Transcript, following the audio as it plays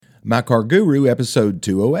My Car Guru, episode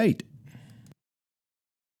 208.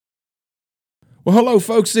 Well, hello,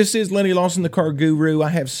 folks. This is Lenny Lawson, the Car Guru. I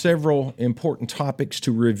have several important topics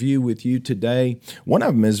to review with you today. One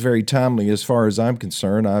of them is very timely as far as I'm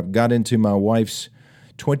concerned. I've got into my wife's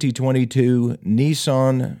 2022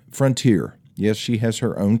 Nissan Frontier. Yes, she has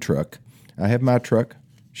her own truck. I have my truck.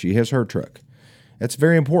 She has her truck. That's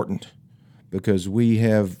very important because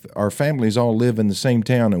our families all live in the same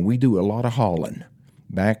town, and we do a lot of hauling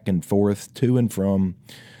back and forth, to and from.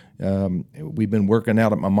 We've been working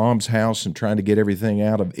out at my mom's house and trying to get everything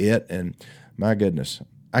out of it, and my goodness,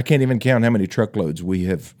 I can't even count how many truckloads we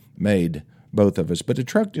have made, both of us. But the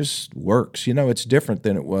truck just works. You know, it's different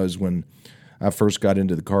than it was when I first got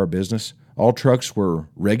into the car business. All trucks were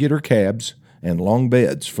regular cabs and long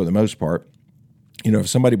beds for the most part. You know, if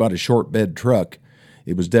somebody bought a short bed truck,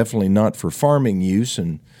 it was definitely not for farming use.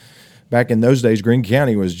 And back in those days, Greene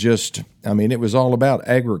County was it was all about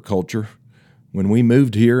agriculture. When we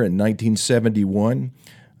moved here in 1971,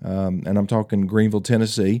 and I'm talking Greeneville,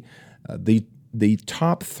 Tennessee, the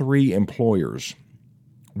top three employers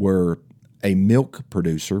were a milk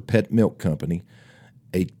producer, Pet Milk Company,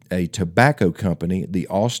 a tobacco company, the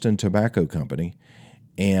Austin Tobacco Company,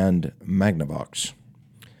 and Magnavox.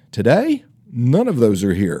 Today, none of those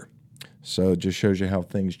are here. So it just shows you how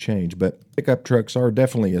things change. But pickup trucks are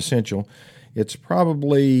definitely essential. It's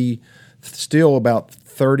probably still about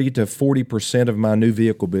 30 to 40% of my new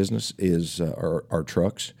vehicle business are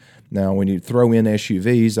trucks. Now, when you throw in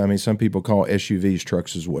SUVs, some people call SUVs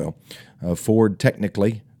trucks as well. Ford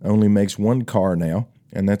technically only makes one car now,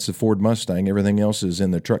 and that's the Ford Mustang. Everything else is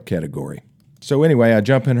in the truck category. So anyway, I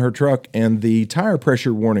jump in her truck, and the tire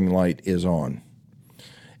pressure warning light is on.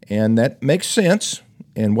 And that makes sense.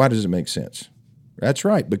 And why does it make sense? That's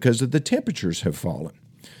right, because the temperatures have fallen.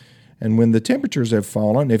 And when the temperatures have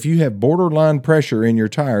fallen, if you have borderline pressure in your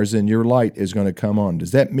tires, then your light is going to come on.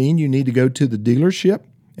 Does that mean you need to go to the dealership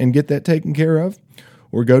and get that taken care of?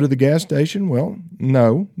 Or go to the gas station? Well,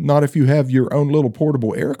 no, not if you have your own little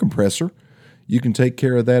portable air compressor. You can take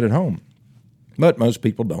care of that at home. But most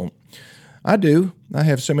people don't. I do. I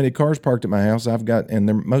have so many cars parked at my house.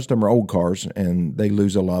 Most of them are old cars, and they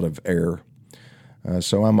lose a lot of air.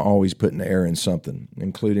 So I'm always putting air in something,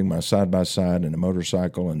 including my side-by-side and a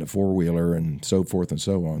motorcycle and a four-wheeler and so forth and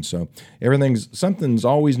so on. So something's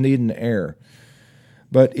always needing air.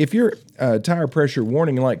 But if your tire pressure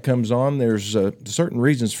warning light comes on, there's certain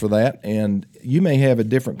reasons for that, and you may have a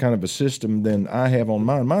different kind of a system than I have on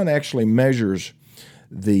mine. Mine actually measures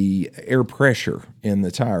the air pressure in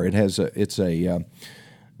the tire.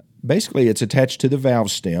 Basically it's attached to the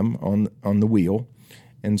valve stem on the wheel.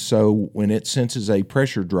 And so when it senses a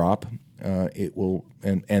pressure drop, it will,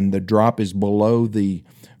 and the drop is below the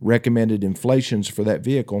recommended inflations for that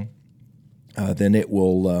vehicle, then it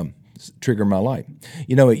will trigger my light.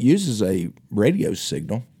 You know, it uses a radio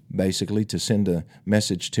signal, basically, to send a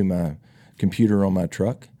message to my computer on my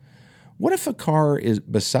truck. What if a car is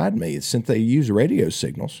beside me, since they use radio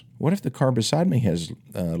signals, what if the car beside me has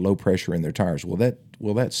low pressure in their tires? Will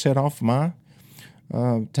that set off my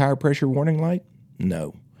tire pressure warning light?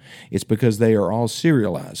 No. It's because they are all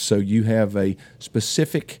serialized. So you have a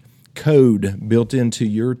specific code built into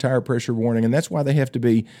your tire pressure warning, and that's why they have to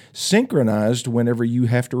be synchronized whenever you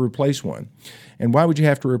have to replace one. And why would you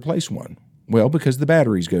have to replace one? Well, because the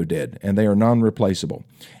batteries go dead, and they are non-replaceable.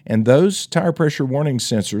 And those tire pressure warning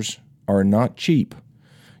sensors are not cheap.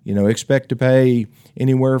 You know, expect to pay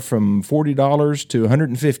anywhere from $40 to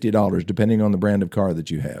 $150, depending on the brand of car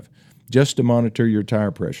that you have, just to monitor your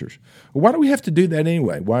tire pressures. Well, why do we have to do that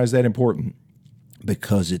anyway? Why is that important?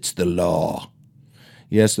 Because it's the law.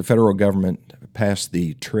 Yes, the federal government passed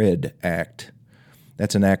the TREAD Act.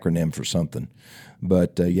 That's an acronym for something.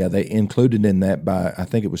 But, they included in that by, I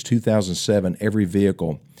think it was 2007, every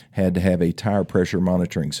vehicle had to have a tire pressure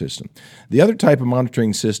monitoring system. The other type of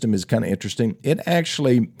monitoring system is kind of interesting. It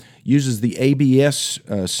actually uses the ABS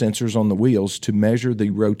sensors on the wheels to measure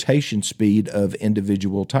the rotation speed of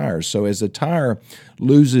individual tires. So as a tire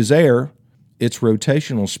loses air, its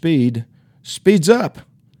rotational speed speeds up.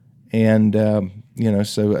 And,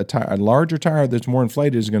 so a larger tire that's more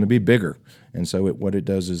inflated is going to be bigger. And so what it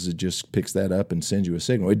does is it just picks that up and sends you a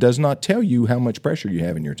signal. It does not tell you how much pressure you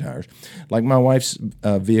have in your tires. Like my wife's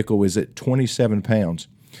vehicle is at 27 pounds.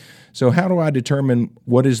 So how do I determine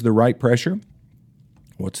what is the right pressure?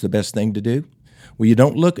 What's the best thing to do? Well, you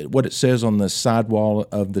don't look at what it says on the sidewall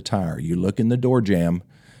of the tire. You look in the door jamb,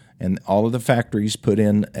 and all of the factories put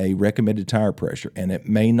in a recommended tire pressure, and it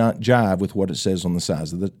may not jive with what it says on the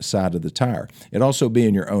side of the tire. It'll also be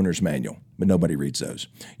in your owner's manual, but nobody reads those.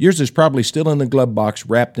 Yours is probably still in the glove box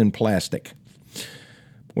wrapped in plastic.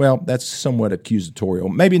 Well, that's somewhat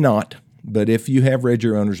accusatorial. Maybe not, but if you have read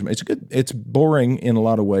your owner's, it's good. It's boring in a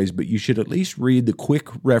lot of ways, but you should at least read the quick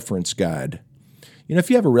reference guide. If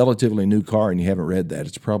you have a relatively new car and you haven't read that,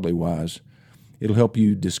 it's probably wise. It'll help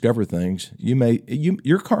you discover things.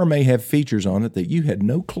 Your car may have features on it that you had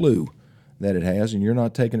no clue that it has, and you're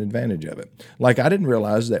not taking advantage of it. Like I didn't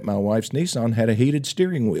realize that my wife's Nissan had a heated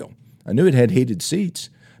steering wheel. I knew it had heated seats,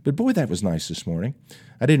 but boy, that was nice this morning.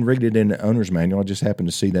 I didn't read it in the owner's manual. I just happened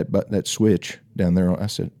to see that switch down there. I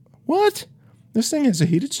said, "What? This thing has a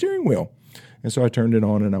heated steering wheel." And so I turned it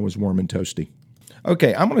on, and I was warm and toasty.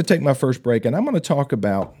 Okay, I'm going to take my first break, and I'm going to talk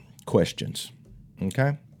about questions,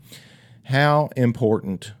 okay? How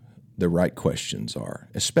important the right questions are,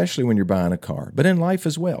 especially when you're buying a car, but in life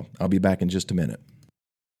as well. I'll be back in just a minute.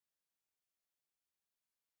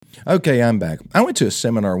 Okay, I'm back. I went to a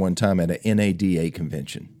seminar one time at an NADA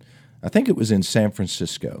convention. I think it was in San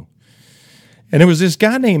Francisco. And it was this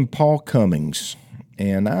guy named Paul Cummings,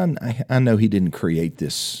 and I know he didn't create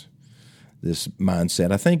this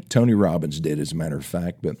mindset. I think Tony Robbins did, as a matter of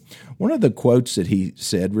fact. But one of the quotes that he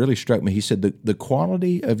said really struck me. He said, the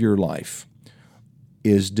quality of your life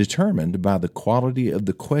is determined by the quality of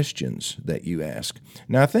the questions that you ask.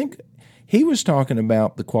 Now, I think he was talking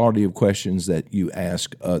about the quality of questions that you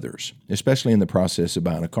ask others, especially in the process of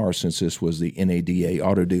buying a car, since this was the NADA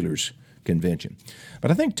Auto Dealers Convention. But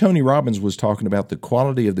I think Tony Robbins was talking about the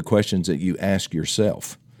quality of the questions that you ask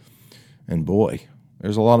yourself. And boy,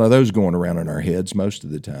 there's a lot of those going around in our heads most of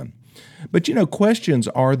the time. But questions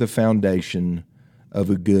are the foundation of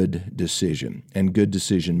a good decision and good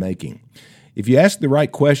decision making. If you ask the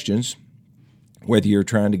right questions, whether you're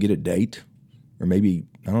trying to get a date or maybe,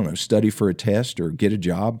 study for a test or get a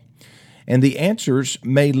job, and the answers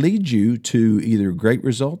may lead you to either great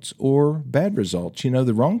results or bad results.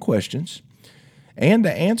 The wrong questions and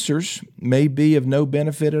the answers may be of no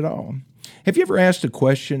benefit at all. Have you ever asked a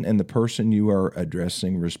question and the person you are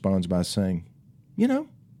addressing responds by saying,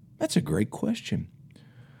 that's a great question?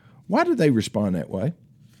 Why do they respond that way?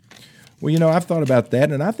 Well, I've thought about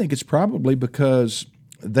that, and I think it's probably because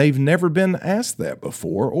they've never been asked that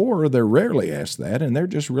before, or they're rarely asked that, and they're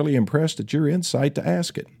just really impressed at your insight to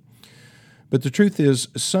ask it. But the truth is,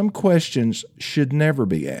 some questions should never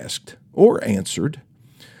be asked or answered,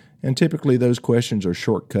 and typically those questions are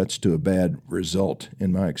shortcuts to a bad result,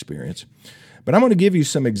 in my experience. But I'm going to give you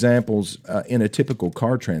some examples in a typical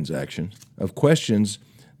car transaction of questions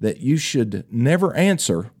that you should never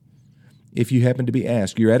answer if you happen to be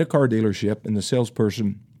asked. You're at a car dealership, and the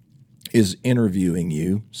salesperson is interviewing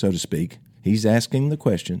you, so to speak. He's asking the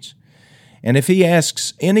questions. And if he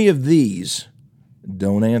asks any of these,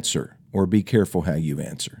 don't answer, or be careful how you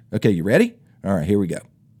answer. Okay, you ready? All right, here we go.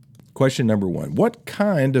 Question number 1. What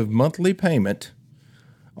kind of monthly payment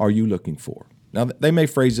are you looking for? Now, they may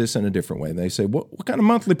phrase this in a different way. They say, what kind of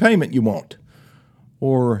monthly payment you want?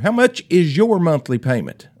 Or how much is your monthly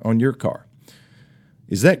payment on your car?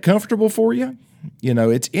 Is that comfortable for you?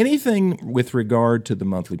 It's anything with regard to the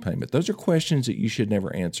monthly payment. Those are questions that you should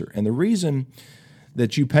never answer. And the reason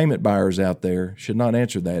that you payment buyers out there should not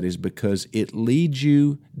answer that is because it leads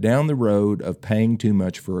you down the road of paying too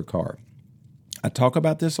much for a car. I talk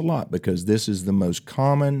about this a lot because this is the most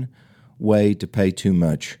common way to pay too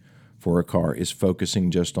much for a car, is focusing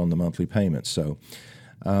just on the monthly payments. So,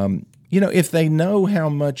 if they know how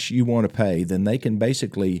much you want to pay, then they can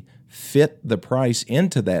basically fit the price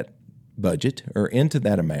into that budget or into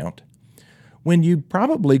that amount, when you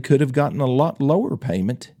probably could have gotten a lot lower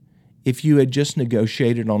payment if you had just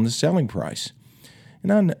negotiated on the selling price.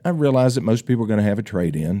 And I realize that most people are going to have a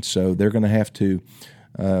trade-in, so they're going to have to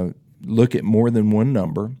look at more than one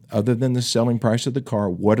number other than the selling price of the car.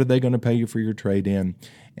 What are they going to pay you for your trade-in?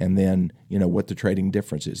 And then, what the trading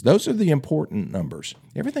difference is. Those are the important numbers.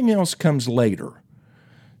 Everything else comes later.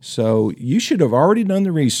 So you should have already done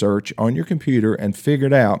the research on your computer and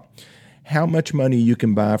figured out how much money you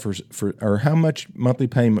can buy for or how much monthly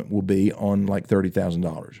payment will be on like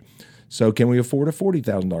 $30,000. So can we afford a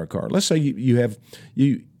 $40,000 car? Let's say you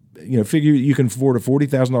figure you can afford a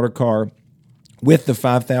 $40,000 car with the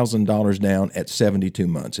 $5,000 down at 72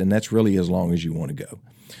 months, and that's really as long as you want to go.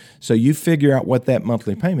 So you figure out what that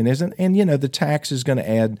monthly payment is, and the tax is going to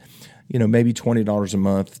add, maybe $20 a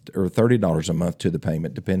month or $30 a month to the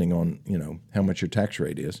payment, depending on, how much your tax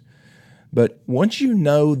rate is. But once you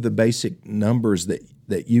know the basic numbers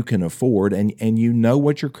that you can afford, and you know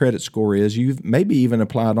what your credit score is, you've maybe even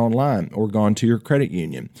applied online or gone to your credit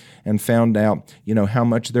union and found out, how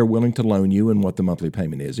much they're willing to loan you and what the monthly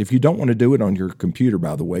payment is. If you don't want to do it on your computer,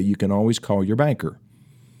 by the way, you can always call your banker.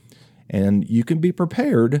 And you can be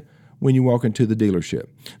prepared when you walk into the dealership.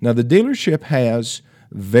 Now, the dealership has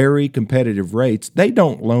very competitive rates. They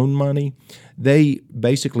don't loan money. They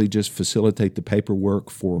basically just facilitate the paperwork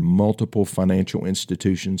for multiple financial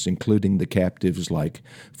institutions, including the captives like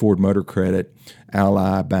Ford Motor Credit,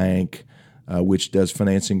 Ally Bank, which does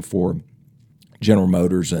financing for General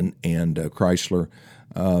Motors and Chrysler,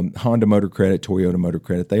 Honda Motor Credit, Toyota Motor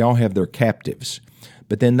Credit. They all have their captives.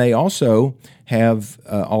 But then they also have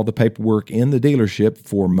all the paperwork in the dealership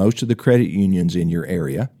for most of the credit unions in your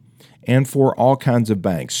area and for all kinds of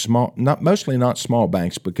banks. Mostly not small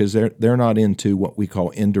banks, because they're not into what we call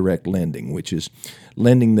indirect lending, which is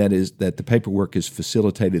lending that the paperwork is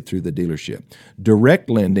facilitated through the dealership. Direct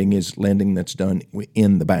lending is lending that's done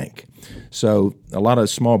in the bank. So a lot of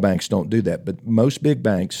small banks don't do that, but most big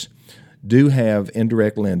banks do have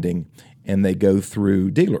indirect lending, and they go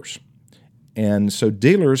through dealers. And so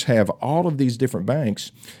dealers have all of these different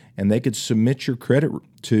banks, and they could submit your credit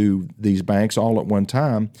to these banks all at one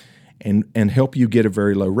time and help you get a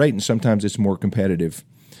very low rate. And sometimes it's more competitive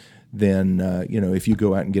than if you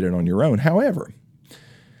go out and get it on your own. However,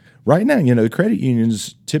 right now, the credit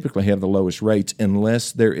unions typically have the lowest rates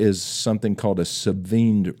unless there is something called a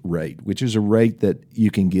subvened rate, which is a rate that you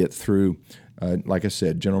can get through, like I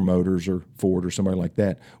said, General Motors or Ford or somebody like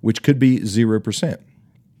that, which could be 0%.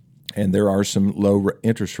 And there are some low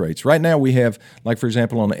interest rates. Right now we have, like for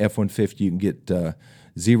example, on the F-150, you can get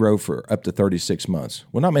 0 for up to 36 months.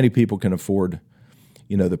 Well, not many people can afford,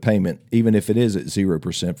 the payment, even if it is at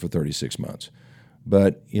 0% for 36 months.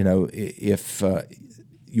 But, if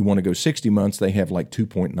you want to go 60 months, they have like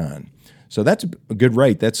 2.9. So that's a good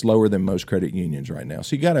rate. That's lower than most credit unions right now.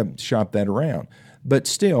 So you got to shop that around. But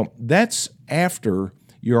still, that's after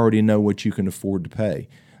you already know what you can afford to pay.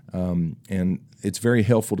 And it's very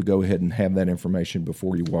helpful to go ahead and have that information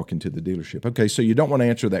before you walk into the dealership. Okay, so you don't want to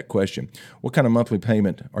answer that question. What kind of monthly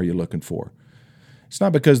payment are you looking for? It's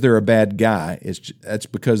not because they're a bad guy. That's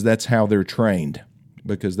because that's how they're trained,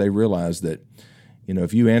 because they realize that,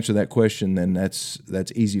 if you answer that question, then that's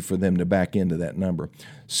easy for them to back into that number.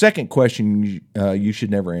 Second question you should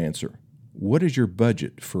never answer. What is your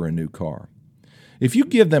budget for a new car? If you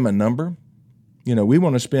give them a number, we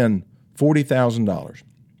want to spend $40,000.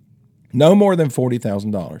 No more than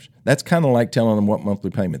 $40,000. That's kind of like telling them what monthly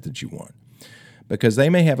payment that you want, because they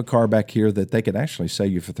may have a car back here that they could actually sell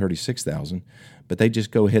you for $36,000, but they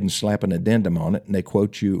just go ahead and slap an addendum on it, and they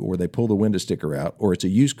quote you, or they pull the window sticker out, or it's a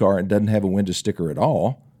used car and doesn't have a window sticker at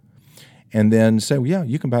all, and then say, well, yeah,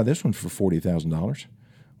 you can buy this one for $40,000.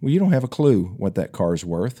 Well, you don't have a clue what that car is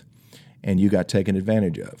worth, and you got taken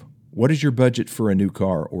advantage of. What is your budget for a new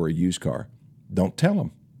car or a used car? Don't tell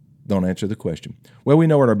them. Don't answer the question. Well, we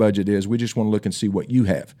know what our budget is. We just want to look and see what you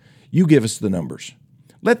have. You give us the numbers.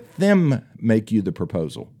 Let them make you the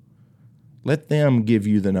proposal. Let them give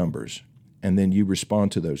you the numbers, and then you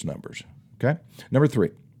respond to those numbers. Okay? Number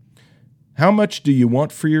 3, how much do you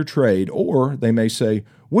want for your trade? Or they may say,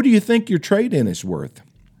 what do you think your trade-in is worth?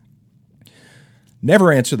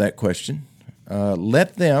 Never answer that question.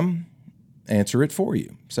 Let them answer it for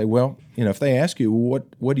you. Say, well, if they ask you,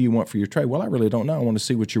 what do you want for your trade? Well, I really don't know. I want to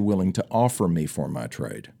see what you're willing to offer me for my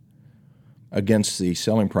trade against the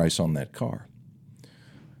selling price on that car.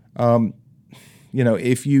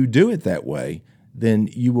 If you do it that way, then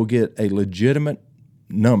you will get a legitimate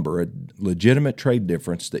number, a legitimate trade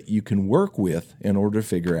difference that you can work with in order to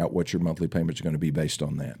figure out what your monthly payments are going to be based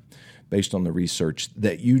on that, based on the research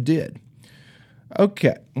that you did.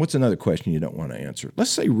 Okay, what's another question you don't want to answer?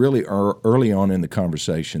 Let's say really early on in the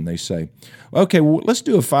conversation, they say, okay, well, let's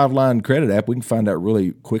do a 5-line credit app. We can find out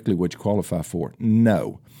really quickly what you qualify for.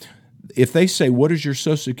 No. If they say, what is your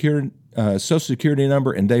Social Security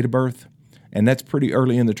number and date of birth, and that's pretty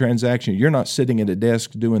early in the transaction, you're not sitting at a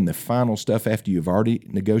desk doing the final stuff after you've already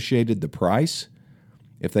negotiated the price.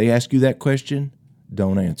 If they ask you that question,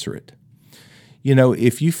 don't answer it.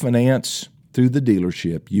 If you finance through the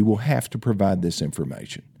dealership, you will have to provide this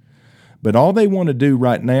information. But all they want to do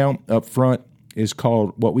right now up front is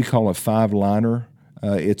called what we call a 5-liner.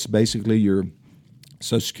 It's basically your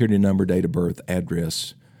Social Security number, date of birth,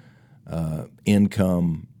 address,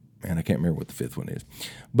 income, and I can't remember what the 5th one is.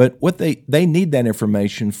 But what they need that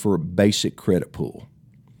information for a basic credit pool.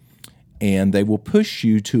 And they will push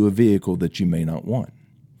you to a vehicle that you may not want.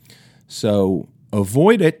 So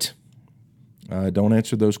avoid it. Don't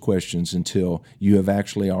answer those questions until you have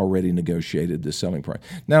actually already negotiated the selling price.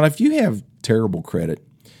 Now, if you have terrible credit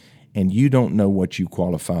and you don't know what you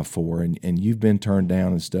qualify for and you've been turned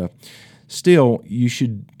down and stuff, still, you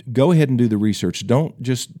should go ahead and do the research. Don't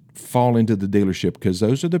just fall into the dealership, because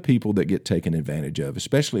those are the people that get taken advantage of,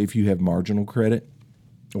 especially if you have marginal credit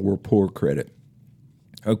or poor credit.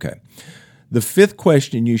 Okay. The 5th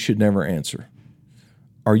question you should never answer.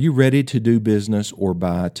 Are you ready to do business or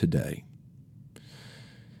buy today?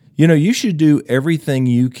 You know, you should do everything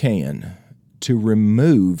you can to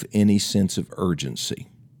remove any sense of urgency.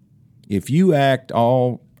 If you act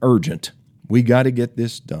all urgent, we got to get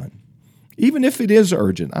this done. Even if it is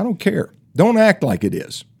urgent, I don't care. Don't act like it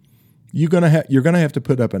is. You're gonna have to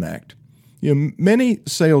put up an act. You know, many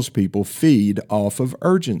salespeople feed off of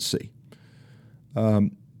urgency.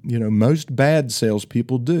 Most bad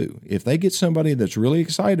salespeople do. If they get somebody that's really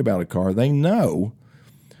excited about a car, they know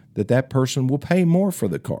that person will pay more for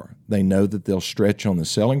the car. They know that they'll stretch on the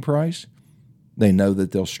selling price. They know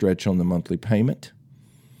that they'll stretch on the monthly payment.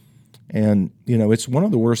 And, it's one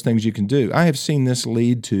of the worst things you can do. I have seen this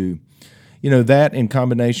lead to, that in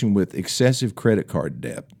combination with excessive credit card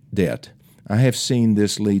debt. I have seen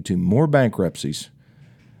this lead to more bankruptcies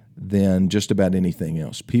than just about anything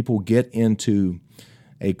else. People get into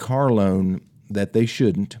a car loan that they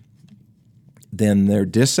shouldn't. Then they're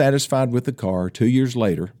dissatisfied with the car 2 years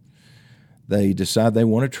later. They decide they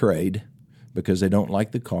want to trade because they don't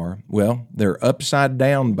like the car. Well, they're upside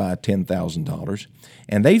down by $10,000,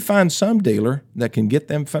 and they find some dealer that can get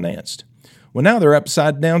them financed. Well, now they're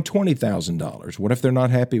upside down $20,000. What if they're not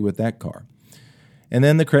happy with that car? And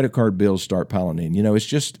then the credit card bills start piling in.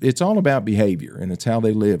 It's all about behavior, and it's how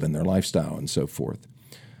they live and their lifestyle and so forth.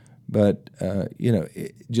 But,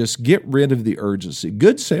 just get rid of the urgency.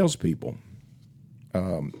 Good salespeople,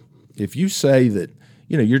 if you say that,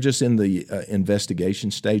 you're just in the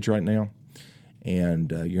investigation stage right now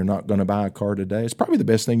and you're not going to buy a car today, it's probably the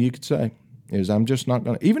best thing you could say is I'm just not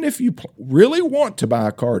going to. Even if you really want to buy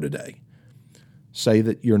a car today, say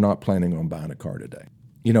that you're not planning on buying a car today.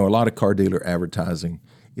 A lot of car dealer advertising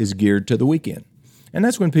is geared to the weekend, and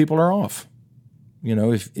that's when people are off.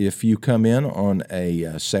 If you come in on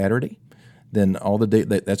a Saturday, then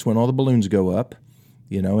that's when all the balloons go up.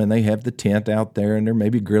 And they have the tent out there, and they're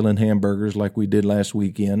maybe grilling hamburgers like we did last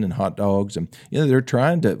weekend and hot dogs. And, they're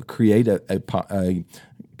trying to create an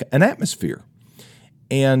atmosphere.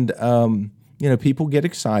 And, people get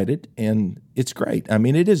excited, and it's great. I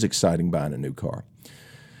mean, it is exciting buying a new car.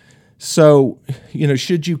 So,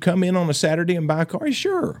 should you come in on a Saturday and buy a car?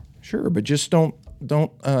 Sure, but just don't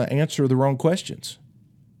answer the wrong questions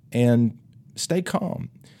and stay calm.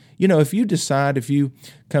 If you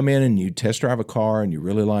come in and you test drive a car and you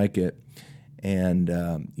really like it and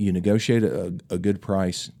you negotiate a good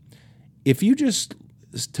price, if you just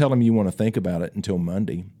tell them you want to think about it until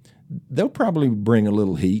Monday, they'll probably bring a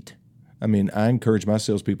little heat. I mean, I encourage my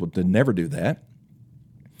salespeople to never do that.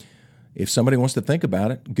 If somebody wants to think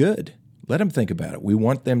about it, good. Let them think about it. We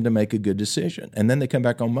want them to make a good decision. And then they come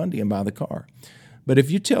back on Monday and buy the car. But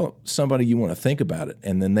if you tell somebody you want to think about it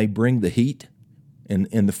and then they bring the heat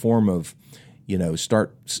in the form of,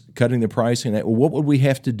 start cutting the pricing, well, what would we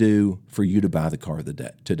have to do for you to buy the car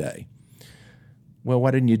today? Well,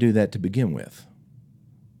 why didn't you do that to begin with?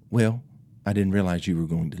 Well, I didn't realize you were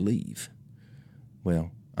going to leave.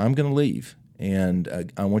 Well, I'm going to leave,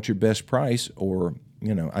 and I want your best price, or,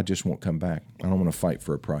 I just won't come back. I don't want to fight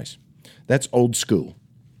for a price. That's old school,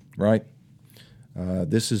 right?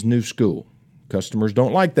 This is new school. Customers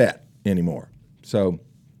don't like that anymore. So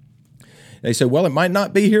they say, well, it might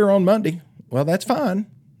not be here on Monday. Well, that's fine.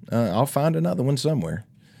 I'll find another one somewhere.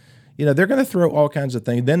 They're going to throw all kinds of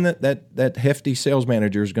things. Then that hefty sales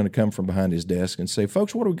manager is going to come from behind his desk and say,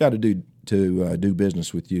 folks, what do we got to do to do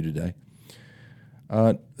business with you today?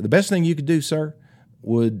 The best thing you could do, sir,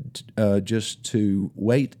 would just to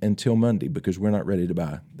wait until Monday because we're not ready to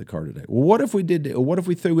buy the car today. Well, what if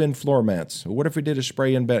we threw in floor mats? What if we did a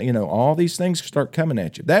spray and all these things start coming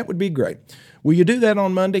at you? That would be great. Will you do that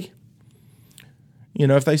on Monday?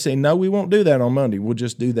 If they say, no, we won't do that on Monday, we'll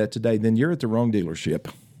just do that today, then you're at the wrong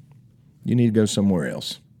dealership. You need to go somewhere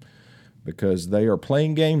else because they are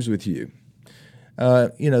playing games with you.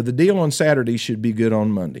 The deal on Saturday should be good on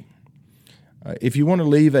Monday. If you want to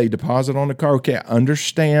leave a deposit on the car, okay, I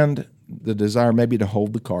understand the desire maybe to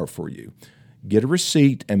hold the car for you. Get a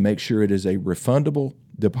receipt and make sure it is a refundable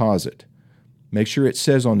deposit. Make sure it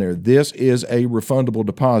says on there, this is a refundable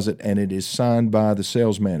deposit, and it is signed by the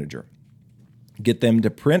sales manager. Get them to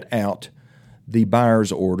print out the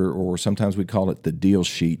buyer's order, or sometimes we call it the deal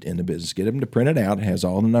sheet in the business. Get them to print it out. It has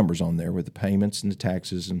all the numbers on there with the payments and the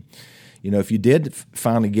taxes. And, if you did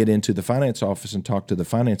finally get into the finance office and talk to the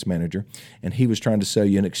finance manager, and he was trying to sell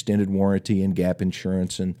you an extended warranty and gap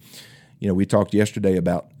insurance, and, we talked yesterday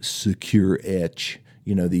about Secure Etch,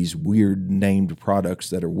 these weird named products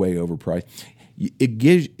that are way overpriced. It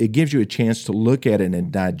gives you a chance to look at it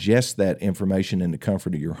and digest that information in the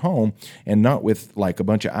comfort of your home, and not with like a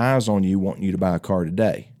bunch of eyes on you wanting you to buy a car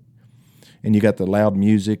today. And you got the loud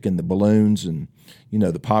music and the balloons and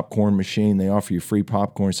the popcorn machine. They offer you free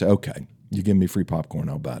popcorn. Say, okay, you give me free popcorn,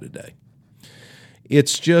 I'll buy today.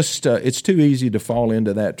 It's just it's too easy to fall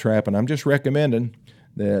into that trap, and I'm just recommending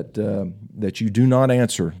that you do not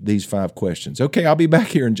answer these 5 questions. Okay, I'll be back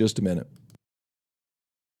here in just a minute.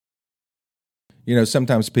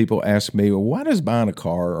 Sometimes people ask me, well, why does buying a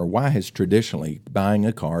car, or why has traditionally buying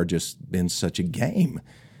a car just been such a game?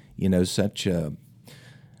 Such a,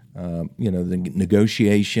 the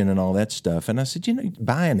negotiation and all that stuff. And I said,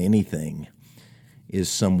 buying anything is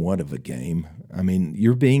somewhat of a game. I mean,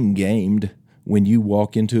 you're being gamed when you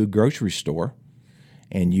walk into a grocery store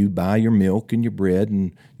and you buy your milk and your bread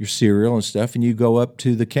and your cereal and stuff, and you go up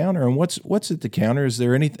to the counter, and what's at the counter? Is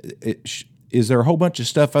there is there a whole bunch of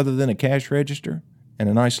stuff other than a cash register and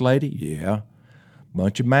a nice lady? Yeah.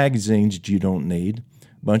 Bunch of magazines that you don't need,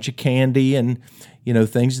 bunch of candy and,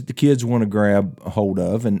 things that the kids want to grab a hold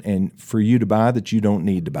of and for you to buy that you don't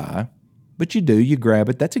need to buy. But you do, you grab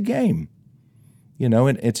it. That's a game.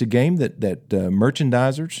 And it's a game that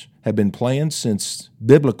merchandisers have been playing since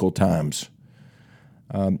biblical times.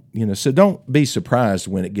 So don't be surprised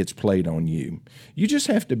when it gets played on you. You just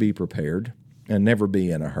have to be prepared and never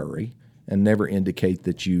be in a hurry and never indicate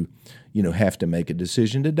that you have to make a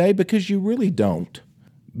decision today, because you really don't.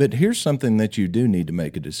 But here's something that you do need to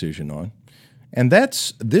make a decision on, and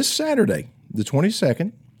that's this Saturday, the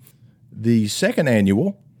 22nd, the second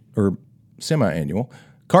annual or semi-annual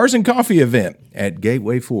Cars and Coffee event at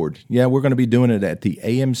Gateway Ford. Yeah, we're going to be doing it at the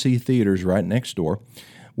AMC Theaters right next door.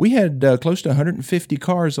 We had close to 150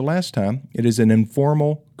 cars the last time. It is an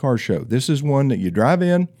informal car show. This is one that you drive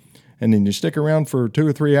in, and then you stick around for 2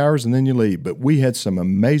 or 3 hours, and then you leave. But we had some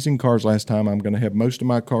amazing cars last time. I'm going to have most of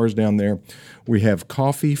my cars down there. We have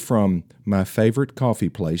coffee from my favorite coffee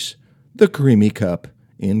place, the Creamy Cup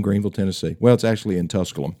in Greenville, Tennessee. Well, it's actually in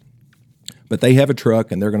Tusculum. But they have a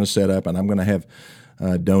truck, and they're going to set up, and I'm going to have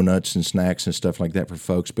donuts and snacks and stuff like that for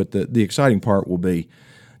folks. But the exciting part will be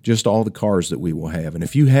just all the cars that we will have. And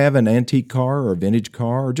if you have an antique car or a vintage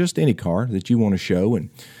car or just any car that you want to show, and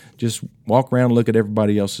just walk around and look at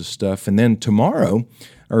everybody else's stuff. And then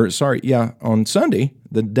on Sunday,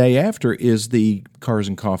 the day after, is the Cars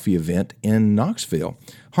and Coffee event in Knoxville,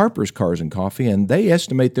 Harper's Cars and Coffee, and they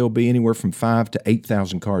estimate there'll be anywhere from 5,000 to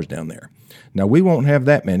 8,000 cars down there. Now, we won't have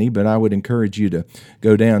that many, but I would encourage you to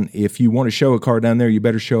go down. If you want to show a car down there, you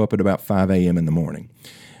better show up at about 5 a.m. in the morning.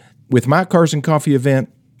 With my Cars and Coffee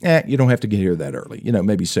event, you don't have to get here that early,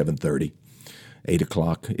 maybe 7:30. 8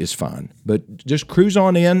 o'clock is fine. But just cruise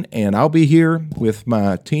on in, and I'll be here with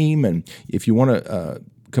my team. And if you want to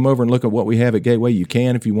come over and look at what we have at Gateway, you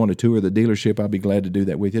can. If you want to tour the dealership, I'll be glad to do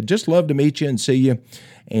that with you. Just love to meet you and see you,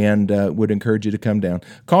 and would encourage you to come down.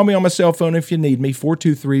 Call me on my cell phone if you need me,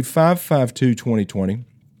 423-552-2020,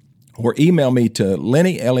 or email me to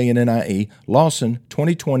Lennie, Lennie,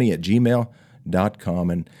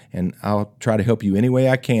 Lawson2020@gmail.com, and I'll try to help you any way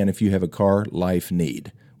I can if you have a car life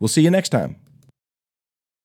need. We'll see you next time.